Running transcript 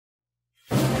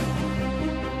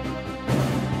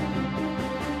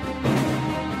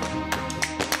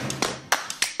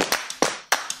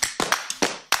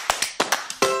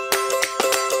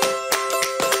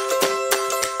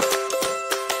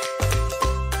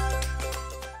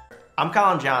I'm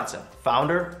Colin Johnson,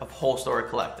 founder of Whole Story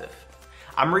Collective.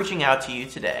 I'm reaching out to you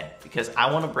today because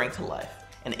I want to bring to life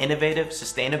an innovative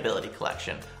sustainability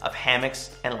collection of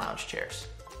hammocks and lounge chairs.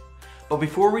 But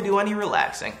before we do any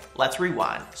relaxing, let's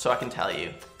rewind so I can tell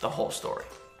you the whole story.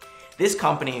 This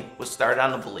company was started on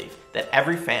the belief that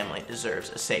every family deserves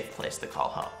a safe place to call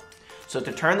home. So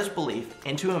to turn this belief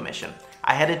into a mission,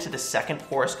 I headed to the second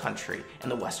poorest country in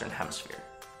the Western Hemisphere,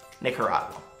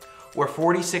 Nicaragua, where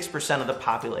 46% of the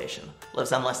population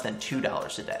lives on less than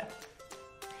 $2 a day.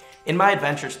 In my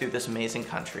adventures through this amazing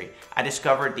country, I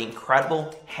discovered the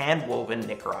incredible hand-woven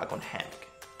Nicaraguan hammock.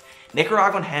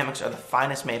 Nicaraguan hammocks are the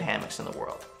finest made hammocks in the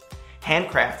world,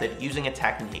 handcrafted using a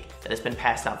technique that has been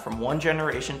passed down from one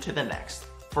generation to the next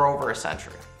for over a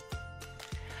century.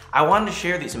 I wanted to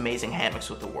share these amazing hammocks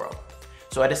with the world,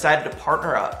 so I decided to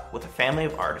partner up with a family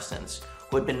of artisans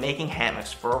who had been making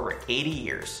hammocks for over 80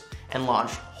 years and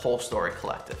launched Whole Story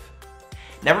Collective.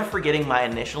 Never forgetting my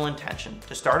initial intention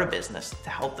to start a business to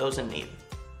help those in need,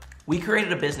 we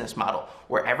created a business model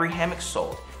where every hammock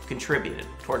sold contributed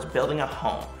towards building a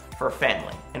home for a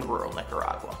family in rural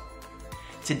Nicaragua.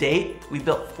 To date, we've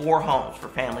built 4 homes for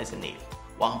families in need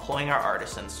while employing our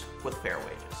artisans with fair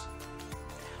wages.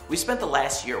 We spent the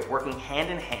last year working hand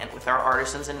in hand with our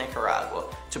artisans in Nicaragua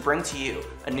to bring to you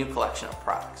a new collection of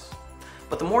products.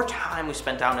 But the more time we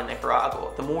spent down in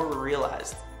Nicaragua, the more we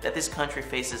realized that this country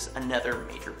faces another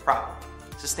major problem: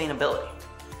 sustainability.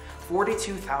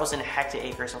 42,000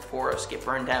 hectares of forests get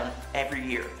burned down every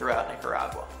year throughout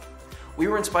Nicaragua. We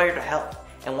were inspired to help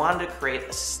and wanted to create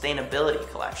a sustainability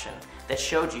collection that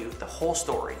showed you the whole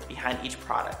story behind each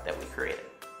product that we created.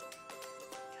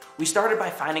 We started by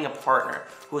finding a partner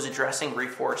who was addressing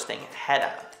reforesting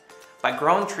head-on by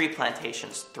growing tree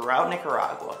plantations throughout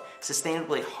Nicaragua,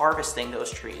 sustainably harvesting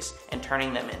those trees and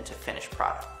turning them into finished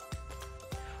product.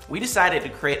 We decided to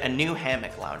create a new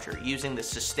hammock lounger using the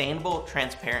sustainable,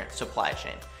 transparent supply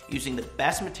chain, using the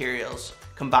best materials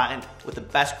combined with the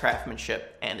best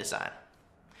craftsmanship and design.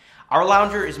 Our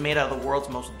lounger is made out of the world's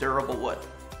most durable wood,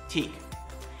 teak.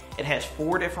 It has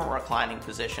 4 different reclining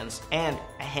positions and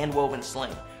a hand-woven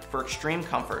sling for extreme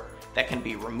comfort that can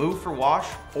be removed for wash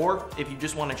or if you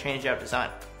just want to change out design.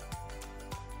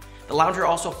 The lounger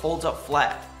also folds up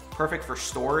flat, perfect for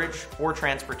storage or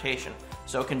transportation,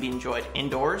 so it can be enjoyed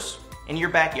indoors, in your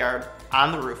backyard,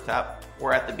 on the rooftop,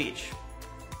 or at the beach.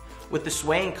 With the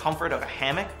swaying comfort of a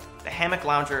hammock, the hammock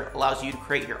lounger allows you to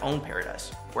create your own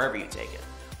paradise wherever you take it.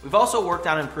 We've also worked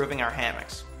on improving our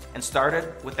hammocks and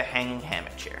started with the hanging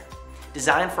hammock chair.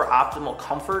 Designed for optimal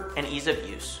comfort and ease of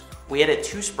use, we added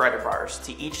 2 spreader bars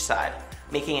to each side,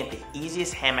 making it the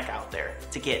easiest hammock out there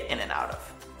to get in and out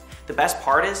of. The best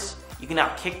part is, you can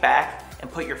now kick back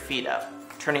and put your feet up,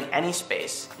 turning any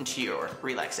space into your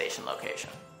relaxation location.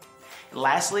 And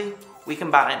lastly, we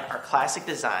combined our classic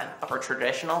design of our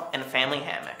traditional and family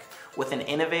hammock with an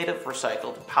innovative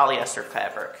recycled polyester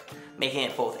fabric, making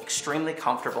it both extremely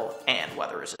comfortable and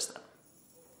weather resistant.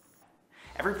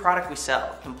 Every product we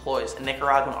sell employs a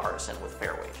Nicaraguan artisan with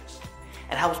fair wages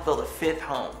and helps build a 5th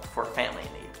home for a family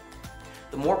in need.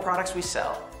 The more products we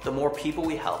sell, the more people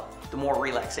we help, the more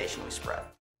relaxation we spread.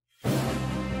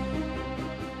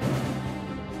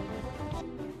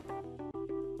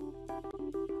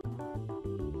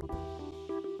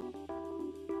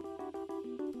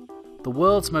 The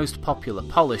world's most popular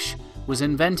polish was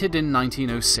invented in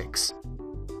 1906.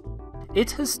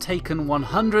 It has taken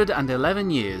 111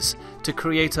 years to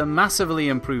create a massively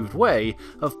improved way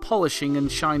of polishing and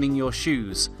shining your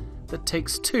shoes that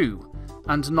takes 2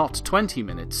 and not 20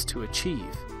 minutes to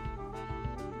achieve.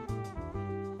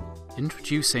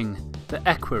 Introducing the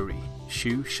Equerry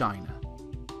Shoe Shiner.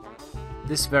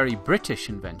 This very British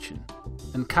invention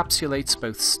encapsulates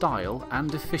both style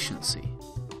and efficiency.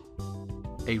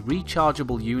 A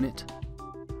rechargeable unit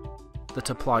that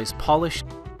applies polish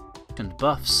and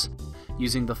buffs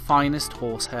using the finest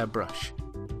horsehair brush,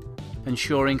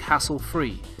 ensuring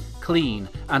hassle-free, clean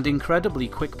and incredibly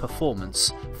quick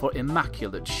performance for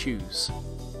immaculate shoes.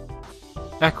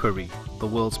 Equerry, the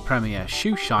world's premier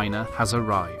shoe shiner, has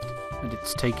arrived, and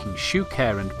it's taking shoe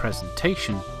care and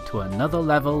presentation to another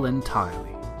level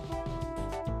entirely.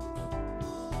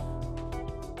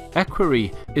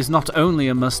 Equerry is not only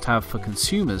a must-have for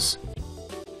consumers,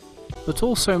 but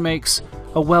also makes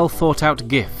a well-thought-out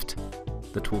gift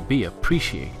that will be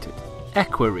appreciated.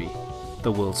 Equerry,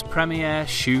 the world's premier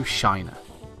shoe shiner.